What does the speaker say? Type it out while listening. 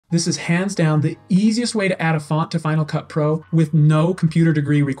This is hands down the easiest way to add a font to Final Cut Pro with no computer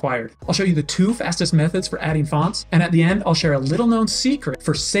degree required. I'll show you the 2 fastest methods for adding fonts, and at the end, I'll share a little known secret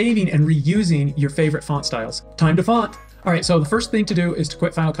for saving and reusing your favorite font styles. Time to font. All right, so the first thing to do is to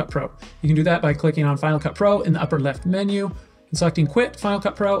quit Final Cut Pro. You can do that by clicking on Final Cut Pro in the upper left menu and selecting Quit Final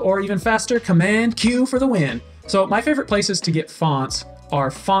Cut Pro, or even faster, Command Q for the win. So my favorite places to get fonts are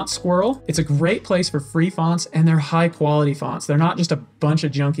Font Squirrel. It's a great place for free fonts, and they're high quality fonts. They're not just a bunch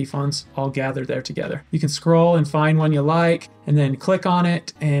of junky fonts all gathered there together. You can scroll and find one you like, and then click on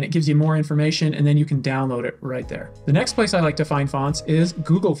it, and it gives you more information, and then you can download it right there. The next place I like to find fonts is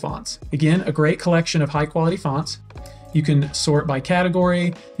Google Fonts. Again, a great collection of high quality fonts. You can sort by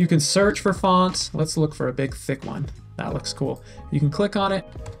category. You can search for fonts. Let's look for a big thick one. That looks cool. You can click on it.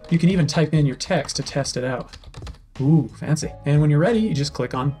 You can even type in your text to test it out. Ooh, fancy. And when you're ready, you just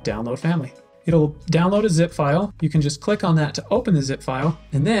click on Download Family. It'll download a zip file. You can just click on that to open the zip file.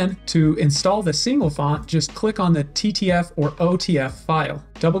 And then to install the single font, just click on the TTF or OTF file.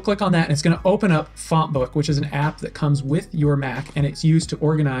 Double click on that and it's going to open up FontBook, which is an app that comes with your Mac, and it's used to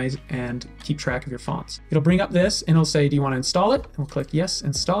organize and keep track of your fonts. It'll bring up this and it'll say, do you want to install it? And we'll click yes,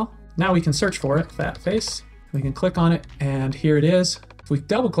 install. Now we can search for it, fat face. We can click on it and here it is. If we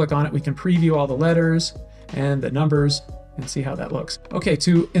double click on it, we can preview all the letters and the numbers and see how that looks. Okay,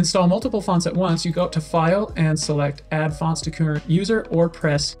 to install multiple fonts at once, you go up to File and select Add Fonts to Current User, or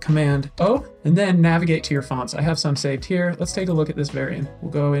press Command O and then navigate to your fonts. I have some saved here. Let's take a look at this variant.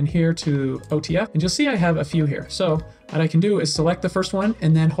 We'll go in here to OTF and you'll see I have a few here. So what I can do is select the first one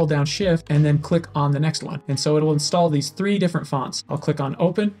and then hold down Shift and then click on the next one. And so it'll install these 3 different fonts. I'll click on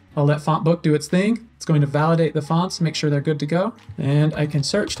Open. I'll let FontBook do its thing. It's going to validate the fonts, make sure they're good to go. And I can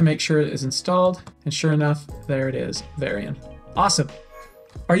search to make sure it is installed. And sure enough, there it is, Varian. Awesome.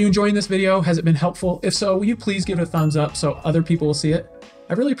 Are you enjoying this video? Has it been helpful? If so, will you please give it a thumbs up so other people will see it?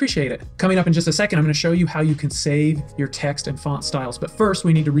 I really appreciate it. Coming up in just a second, I'm going to show you how you can save your text and font styles. But first,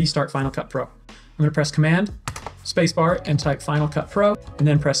 we need to restart Final Cut Pro. I'm going to press Command, spacebar, and type Final Cut Pro, and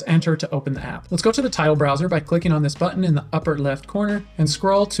then press Enter to open the app. Let's go to the title browser by clicking on this button in the upper left corner and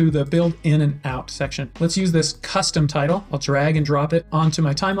scroll to the Build In and Out section. Let's use this custom title. I'll drag and drop it onto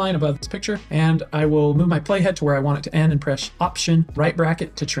my timeline above this picture, and I will move my playhead to where I want it to end and press Option right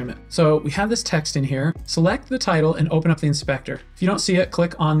bracket to trim it. So we have this text in here. Select the title and open up the inspector. If you don't see it,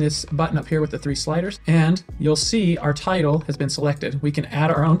 click on this button up here with the 3 sliders, and you'll see our title has been selected. We can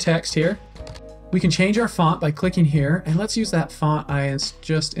add our own text here. We can change our font by clicking here, and let's use that font I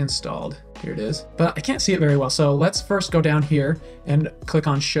just installed. Here it is, but I can't see it very well. So let's first go down here and click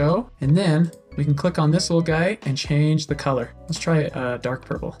on Show, and then we can click on this little guy and change the color. Let's try dark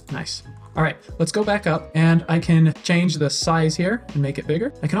purple. Nice. All right, let's go back up and I can change the size here and make it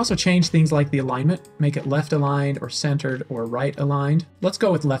bigger. I can also change things like the alignment, make it left aligned or centered or right aligned. Let's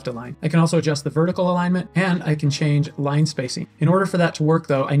go with left aligned. I can also adjust the vertical alignment, and I can change line spacing. In order for that to work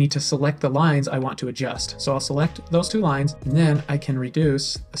though, I need to select the lines I want to adjust. So I'll select those 2 lines and then I can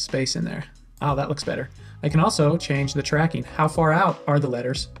reduce the space in there. Oh, that looks better. I can also change the tracking. How far out are the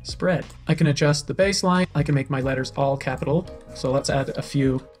letters spread? I can adjust the baseline. I can make my letters all capital. So let's add a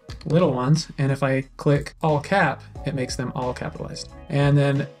few little ones, and if I click all cap, it makes them all capitalized. And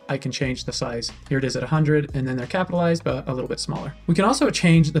then I can change the size. Here it is at 100, and then they're capitalized, but a little bit smaller. We can also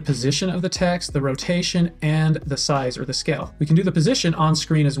change the position of the text, the rotation, and the size or the scale. We can do the position on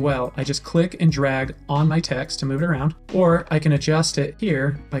screen as well. I just click and drag on my text to move it around, or I can adjust it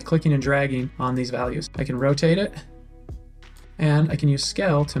here by clicking and dragging on these values. I can rotate it, and I can use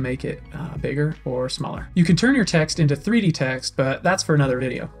scale to make it bigger or smaller. You can turn your text into 3D text, but that's for another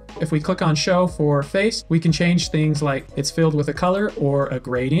video. If we click on Show for face, we can change things like it's filled with a color or a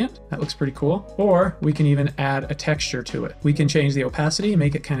gradient. That looks pretty cool. Or we can even add a texture to it. We can change the opacity,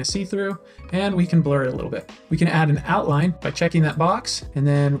 make it kind of see-through, and we can blur it a little bit. We can add an outline by checking that box, and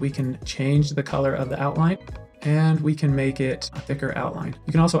then we can change the color of the outline, and we can make it a thicker outline.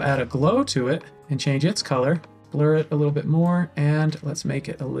 You can also add a glow to it and change its color, blur it a little bit more, and let's make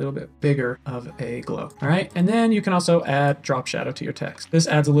it a little bit bigger of a glow. All right, and then you can also add drop shadow to your text. This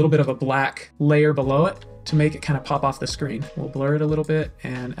adds a little bit of a black layer below it to make it kind of pop off the screen. We'll blur it a little bit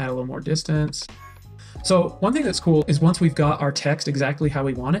and add a little more distance. So one thing that's cool is once we've got our text exactly how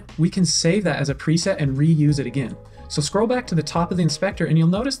we want it, we can save that as a preset and reuse it again. So scroll back to the top of the inspector and you'll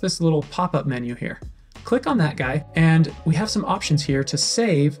notice this little pop-up menu here. Click on that guy, and we have some options here to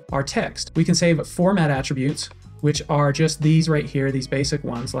save our text. We can save format attributes, which are just these right here, these basic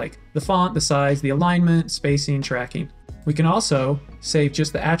ones like the font, the size, the alignment, spacing, tracking. We can also save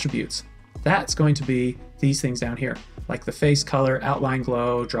just the attributes. That's going to be these things down here, like the face color, outline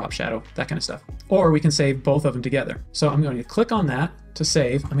glow, drop shadow, that kind of stuff. Or we can save both of them together. So I'm going to click on that, to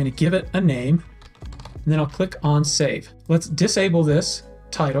save. I'm going to give it a name, and then I'll click on Save. Let's disable this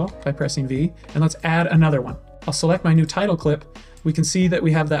title by pressing V, and let's add another one. I'll select my new title clip. We can see that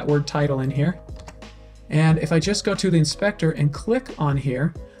we have that word title in here. And if I just go to the inspector and click on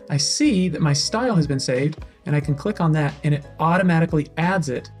here, I see that my style has been saved, and I can click on that and it automatically adds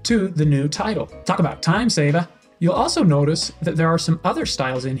it to the new title. Talk about time saver. You'll also notice that there are some other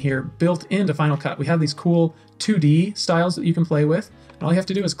styles in here built into Final Cut. We have these cool 2D styles that you can play with, and all you have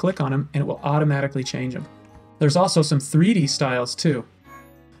to do is click on them and it will automatically change them. There's also some 3D styles too.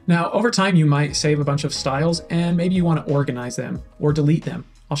 Now, over time, you might save a bunch of styles and maybe you want to organize them or delete them.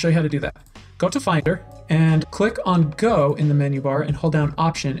 I'll show you how to do that. Go to Finder and click on Go in the menu bar and hold down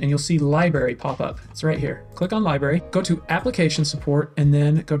Option, and you'll see Library pop up. It's right here. Click on Library, go to Application Support, and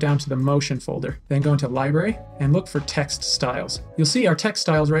then go down to the Motion folder. Then go into Library and look for Text Styles. You'll see our text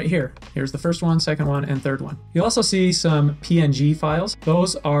styles right here. Here's the first one, second one, and third one. You'll also see some PNG files.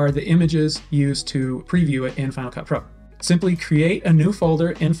 Those are the images used to preview it in Final Cut Pro. Simply create a new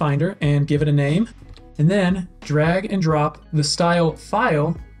folder in Finder and give it a name, and then drag and drop the style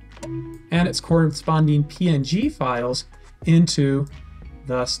file and its corresponding PNG files into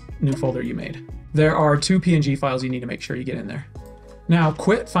the new folder you made. There are 2 PNG files you need to make sure you get in there. Now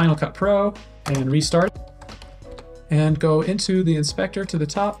quit Final Cut Pro and restart, and go into the inspector to the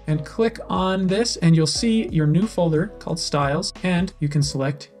top and click on this, and you'll see your new folder called Styles, and you can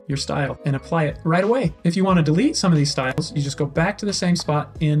select your style and apply it right away. If you want to delete some of these styles, you just go back to the same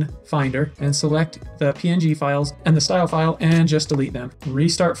spot in Finder and select the PNG files and the style file and just delete them.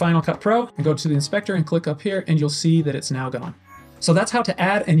 Restart Final Cut Pro and go to the inspector and click up here, and you'll see that it's now gone. So that's how to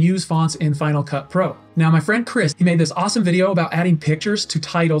add and use fonts in Final Cut Pro. Now, my friend Chris, he made this awesome video about adding pictures to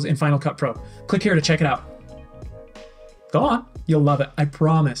titles in Final Cut Pro. Click here to check it out. Go on, you'll love it, I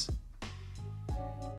promise.